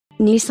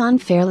Nissan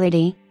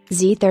Fairlady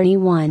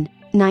Z31,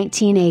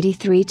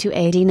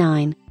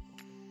 1983–89.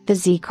 The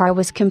Z car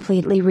was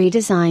completely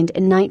redesigned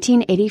in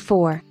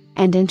 1984,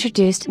 and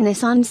introduced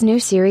Nissan's new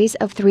series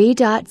of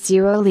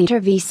 3.0-liter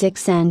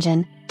V6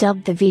 engine,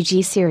 dubbed the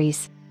VG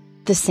series.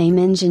 The same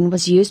engine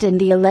was used in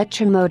the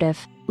Electromotive,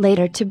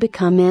 later to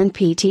become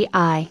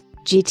NPTi,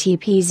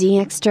 GTP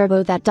ZX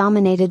Turbo that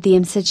dominated the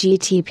IMSA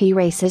GTP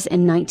races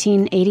in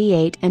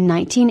 1988 and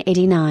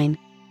 1989.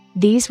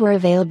 These were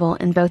available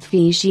in both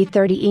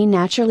VG30E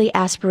naturally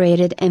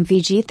aspirated and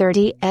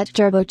VG30E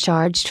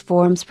turbocharged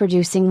forms,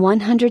 producing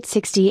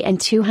 160 and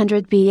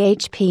 200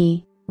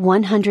 bhp,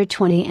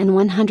 120 and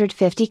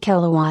 150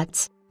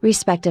 kilowatts,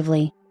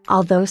 respectively,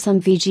 although some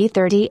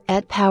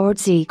VG30E powered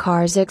Z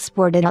cars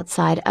exported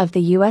outside of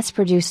the US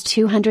produced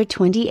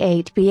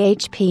 228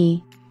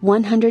 bhp,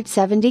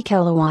 170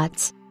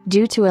 kilowatts,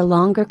 due to a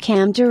longer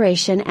cam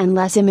duration and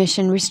less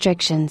emission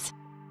restrictions.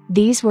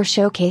 These were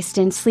showcased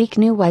in sleek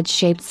new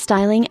wedge-shaped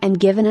styling and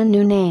given a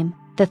new name,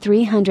 the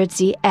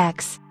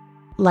 300ZX.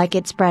 Like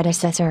its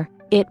predecessor,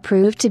 it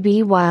proved to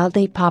be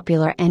wildly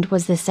popular and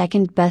was the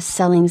second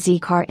best-selling Z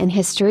car in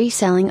history,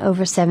 selling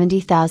over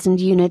 70,000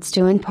 units,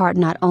 due in part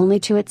not only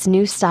to its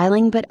new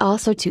styling but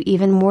also to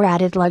even more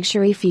added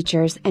luxury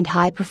features and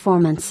high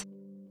performance.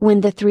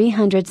 When the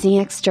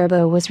 300ZX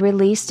Turbo was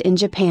released in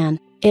Japan,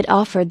 it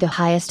offered the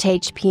highest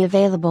HP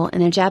available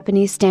in a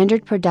Japanese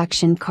standard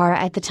production car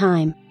at the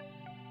time.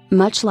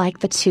 Much like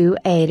the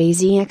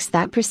 280ZX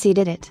that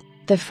preceded it,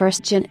 the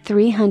first-gen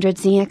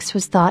 300ZX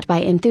was thought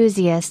by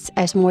enthusiasts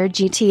as more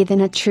GT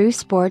than a true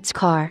sports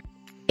car.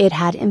 It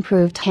had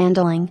improved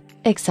handling,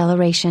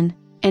 acceleration,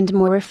 and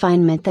more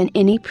refinement than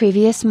any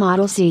previous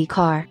Model Z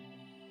car.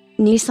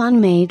 Nissan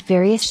made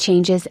various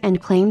changes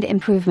and claimed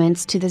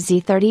improvements to the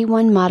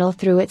Z31 model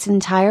through its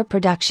entire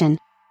production.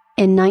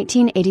 In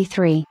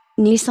 1983,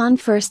 Nissan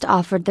first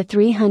offered the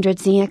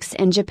 300ZX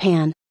in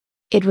Japan.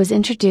 It was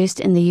introduced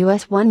in the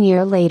US 1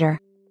 year later.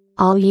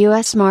 All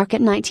US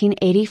market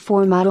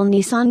 1984 model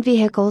Nissan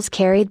vehicles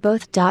carried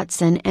both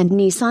Datsun and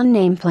Nissan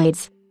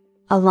nameplates.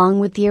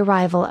 Along with the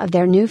arrival of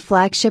their new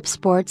flagship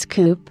sports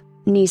coupe,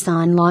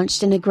 Nissan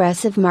launched an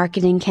aggressive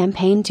marketing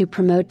campaign to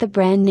promote the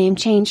brand name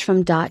change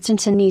from Datsun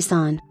to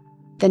Nissan.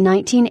 The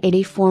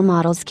 1984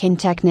 models can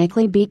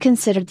technically be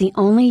considered the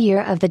only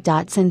year of the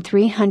Datsun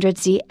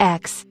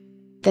 300ZX.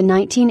 The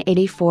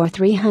 1984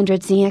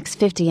 300ZX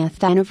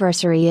 50th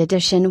Anniversary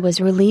Edition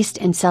was released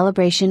in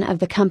celebration of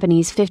the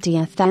company's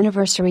 50th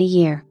anniversary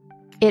year.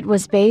 It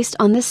was based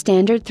on the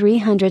standard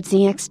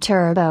 300ZX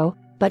Turbo,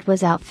 but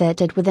was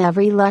outfitted with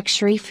every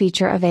luxury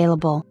feature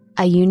available,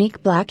 a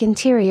unique black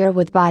interior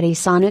with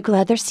body-sonic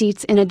leather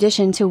seats in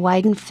addition to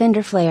widened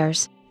fender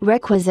flares,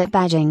 requisite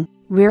badging,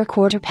 rear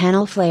quarter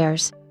panel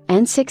flares,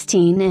 and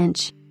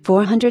 16-inch,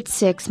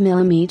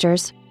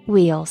 406mm,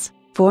 wheels,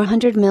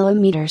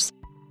 400mm.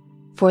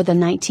 For the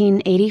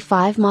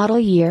 1985 model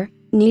year,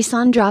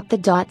 Nissan dropped the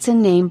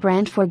Datsun name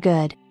brand for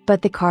good,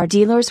 but the car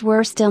dealers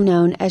were still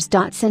known as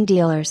Datsun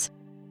dealers.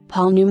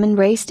 Paul Newman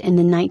raced in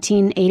the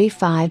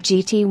 1985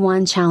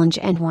 GT1 Challenge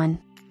and won.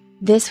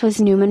 This was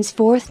Newman's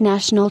fourth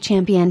national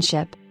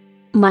championship.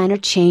 Minor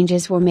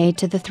changes were made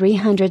to the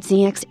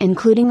 300ZX,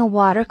 including a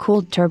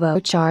water-cooled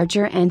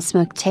turbocharger and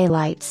smoke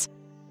taillights.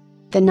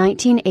 The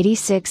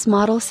 1986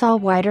 model saw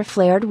wider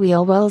flared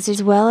wheel wells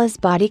as well as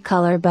body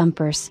color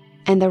bumpers,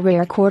 and the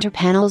rear quarter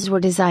panels were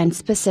designed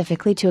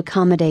specifically to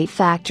accommodate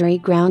factory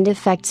ground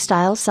effect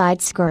style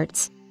side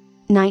skirts.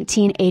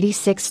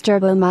 1986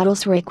 turbo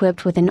models were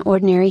equipped with an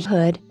ordinary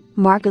hood,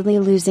 markedly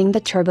losing the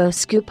turbo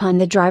scoop on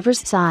the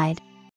driver's side.